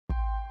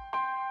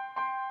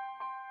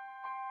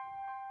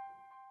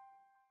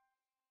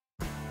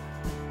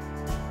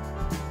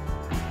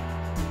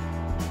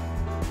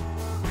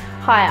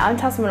Hi, I'm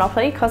Tessa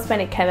Monopoly,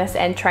 Cosmetic Chemist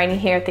and training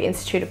here at the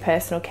Institute of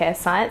Personal Care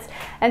Science,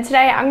 and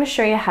today I'm going to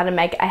show you how to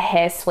make a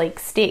hair sleek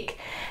stick.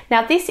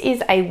 Now this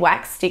is a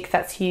wax stick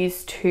that's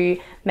used to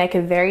make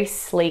a very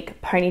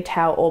sleek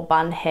ponytail or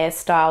bun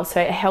hairstyle,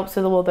 so it helps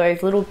with all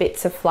those little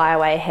bits of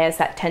flyaway hairs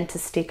that tend to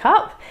stick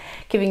up,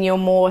 giving you a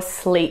more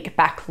sleek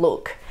back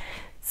look.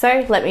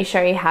 So let me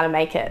show you how to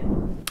make it.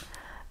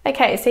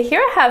 Okay, so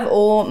here I have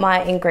all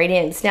my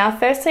ingredients. Now,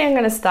 firstly, I'm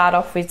going to start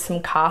off with some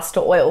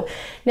castor oil.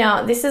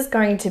 Now, this is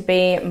going to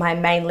be my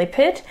main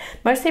lipid,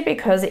 mostly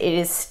because it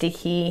is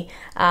sticky.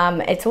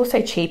 It's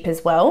also cheap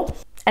as well,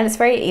 and it's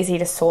very easy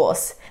to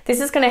source.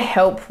 This is going to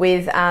help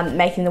with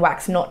making the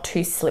wax not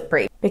too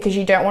slippery, because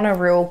you don't want a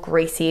real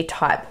greasy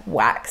type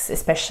wax,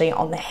 especially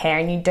on the hair,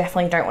 and you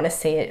definitely don't want to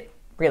see it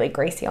really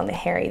greasy on the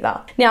hair either.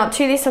 Now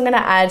to this I'm going to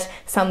add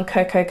some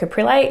cocoa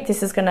caprylic.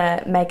 This is going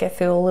to make it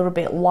feel a little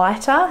bit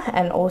lighter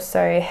and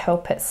also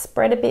help it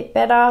spread a bit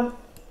better.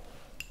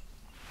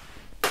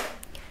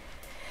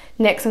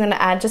 Next I'm going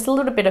to add just a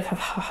little bit of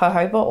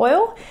jojoba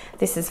oil.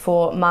 This is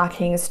for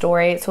marketing a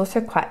story. It's also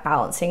quite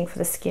balancing for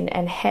the skin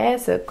and hair,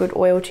 so a good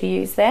oil to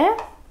use there.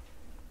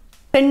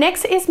 So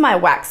next is my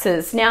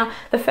waxes. Now,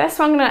 the first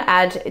one I'm going to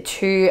add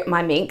to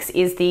my mix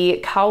is the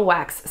Cull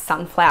Wax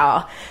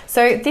Sunflower.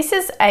 So this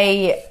is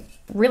a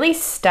really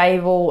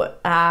stable,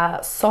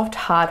 soft,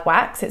 hard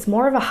wax. It's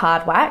more of a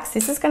hard wax.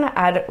 This is going to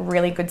add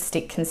really good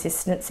stick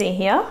consistency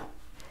here.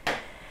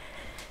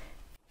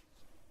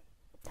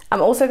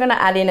 I'm also going to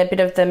add in a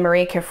bit of the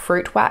Marika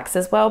Fruit Wax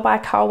as well by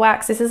Cull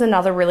Wax. This is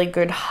another really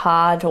good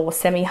hard or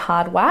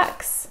semi-hard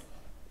wax.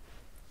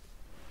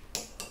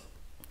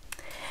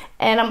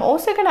 And I'm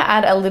also going to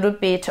add a little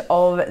bit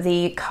of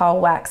the Cull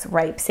Wax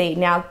Rapeseed.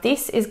 Now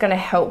this is going to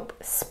help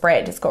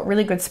spread. It's got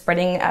really good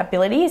spreading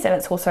abilities, and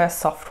it's also a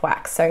soft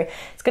wax. So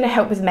it's going to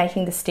help with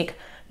making the stick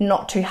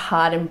not too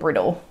hard and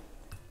brittle.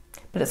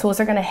 But it's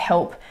also going to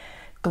help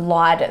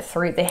glide it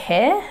through the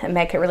hair and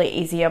make it really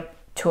easier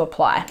to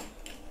apply.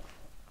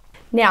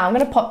 Now I'm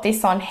going to pop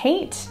this on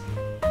heat.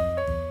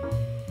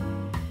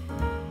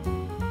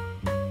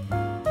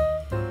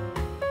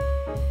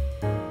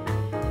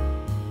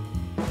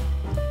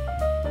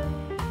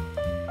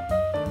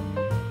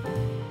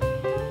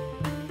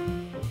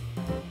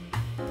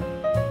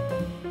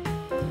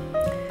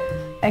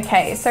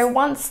 Okay, so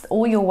once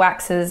all your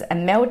waxes are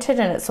melted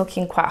and it's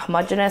looking quite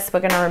homogeneous,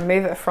 we're going to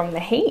remove it from the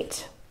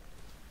heat.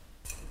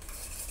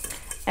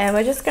 And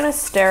we're just going to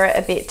stir it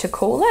a bit to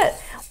cool it.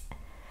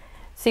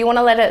 So you want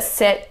to let it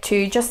set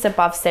to just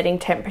above setting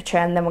temperature,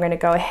 and then we're going to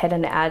go ahead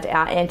and add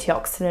our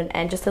antioxidant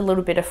and just a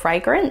little bit of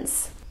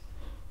fragrance.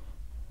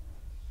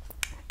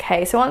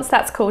 Okay, so once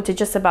that's cooled to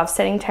just above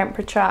setting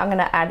temperature, I'm going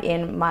to add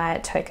in my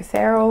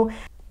tocopherol.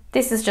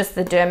 This is just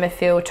the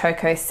Dermaphil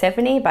Toco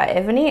 70 by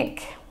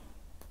Evonik.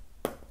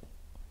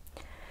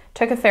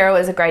 Tocopherol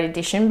is a great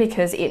addition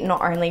because it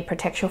not only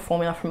protects your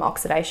formula from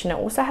oxidation, it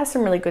also has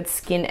some really good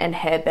skin and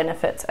hair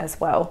benefits as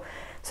well.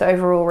 So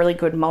overall, really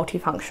good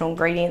multifunctional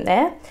ingredient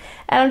there.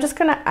 And I'm just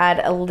going to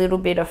add a little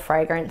bit of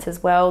fragrance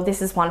as well. This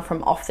is one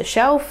from Off the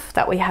Shelf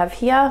that we have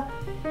here.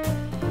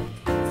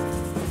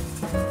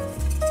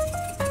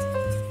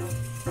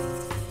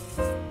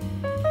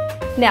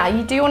 Now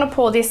you do want to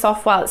pour this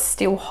off while it's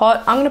still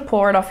hot. I'm going to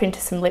pour it off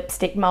into some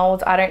lipstick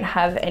molds. I don't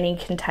have any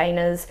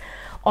containers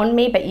on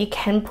me, but you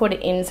can put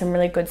it in some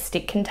really good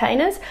stick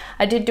containers.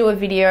 I did do a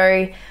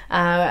video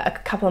a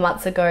couple of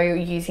months ago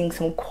using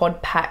some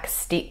quad pack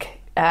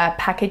stick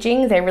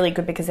packaging. They're really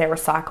good because they're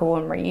recyclable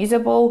and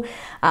reusable,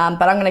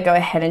 but I'm going to go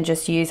ahead and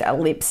just use a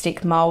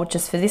lipstick mold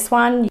just for this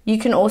one. You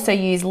can also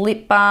use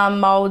lip balm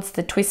molds,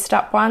 the twist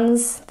up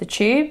ones, the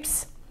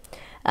tubes,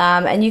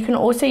 and you can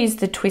also use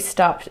the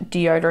twist up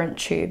deodorant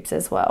tubes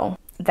as well.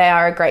 They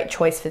are a great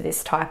choice for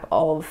this type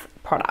of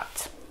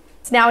product.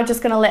 So now we're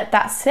just going to let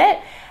that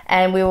set,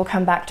 and we will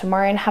come back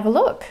tomorrow and have a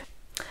look.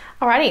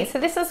 Alrighty, so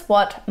this is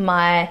what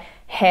my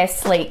hair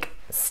sleek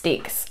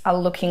sticks are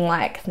looking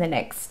like the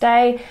next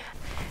day.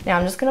 Now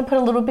I'm just going to put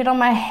a little bit on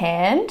my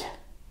hand,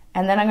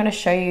 and then I'm going to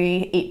show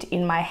you it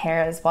in my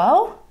hair as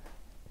well.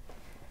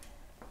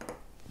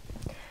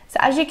 So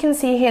as you can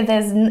see here,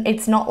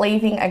 it's not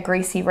leaving a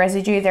greasy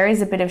residue. There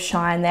is a bit of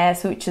shine there,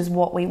 so which is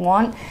what we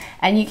want.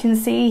 And you can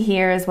see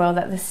here as well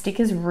that the stick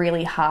is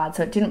really hard,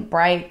 so it didn't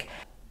break.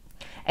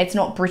 It's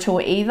not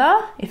brittle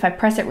either. If I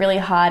press it really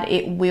hard,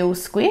 it will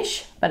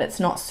squish, but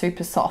it's not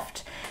super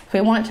soft. So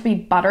we want it to be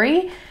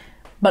buttery,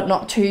 but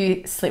not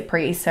too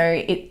slippery. So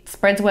it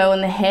spreads well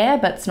in the hair,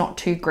 but it's not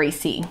too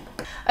greasy.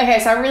 Okay,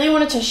 so I really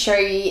wanted to show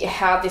you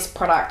how this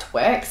product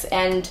works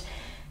and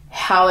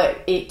how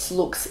it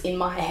looks in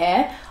my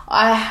hair.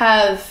 I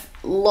have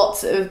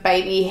lots of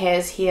baby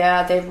hairs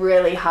here. They're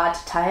really hard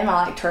to tame.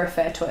 I like to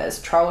refer to it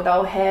as troll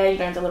doll hair. You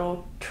know, the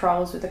little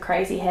trolls with the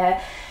crazy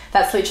hair.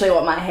 That's literally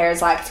what my hair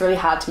is like. It's really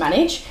hard to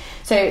manage.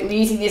 So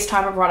using this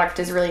type of product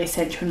is really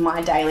essential in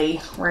my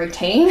daily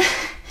routine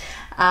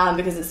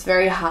because it's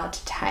very hard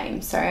to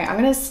tame. So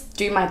I'm going to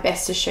do my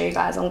best to show you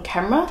guys on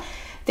camera.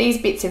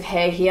 These bits of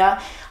hair here,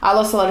 I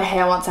lost a lot of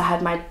hair once I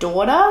had my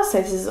daughter.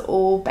 So this is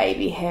all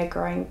baby hair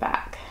growing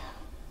back.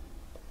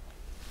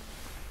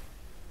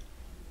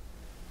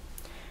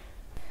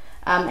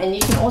 And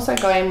you can also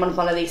go in with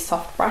one of these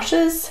soft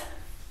brushes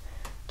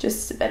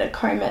just to better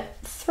comb it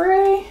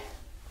through.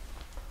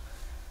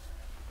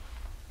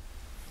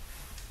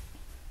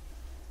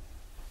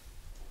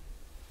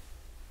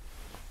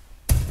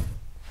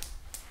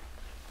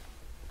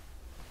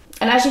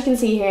 And as you can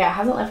see here, it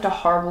hasn't left a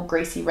horrible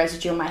greasy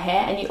residue on my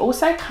hair, and you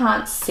also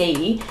can't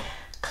see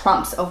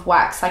clumps of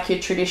wax like your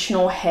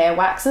traditional hair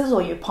waxes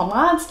or your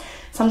pomades.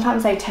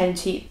 Sometimes they tend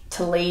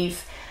to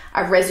leave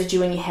a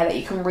residue in your hair that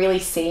you can really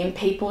see in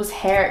people's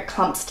hair. It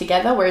clumps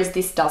together, whereas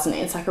this doesn't.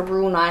 It's like a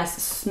real nice,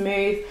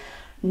 smooth,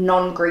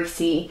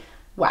 non-greasy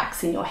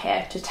wax in your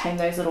hair to tame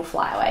those little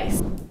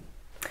flyaways.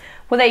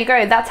 Well, there you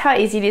go. That's how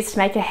easy it is to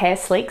make a hair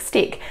sleek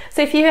stick.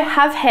 So if you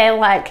have hair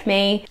like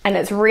me and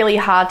it's really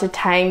hard to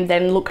tame,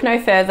 then look no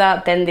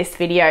further than this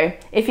video.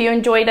 If you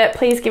enjoyed it,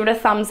 please give it a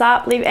thumbs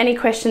up, leave any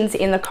questions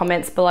in the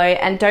comments below,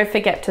 and don't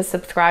forget to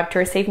subscribe to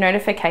receive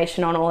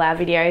notification on all our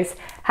videos.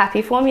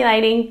 Happy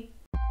formulating!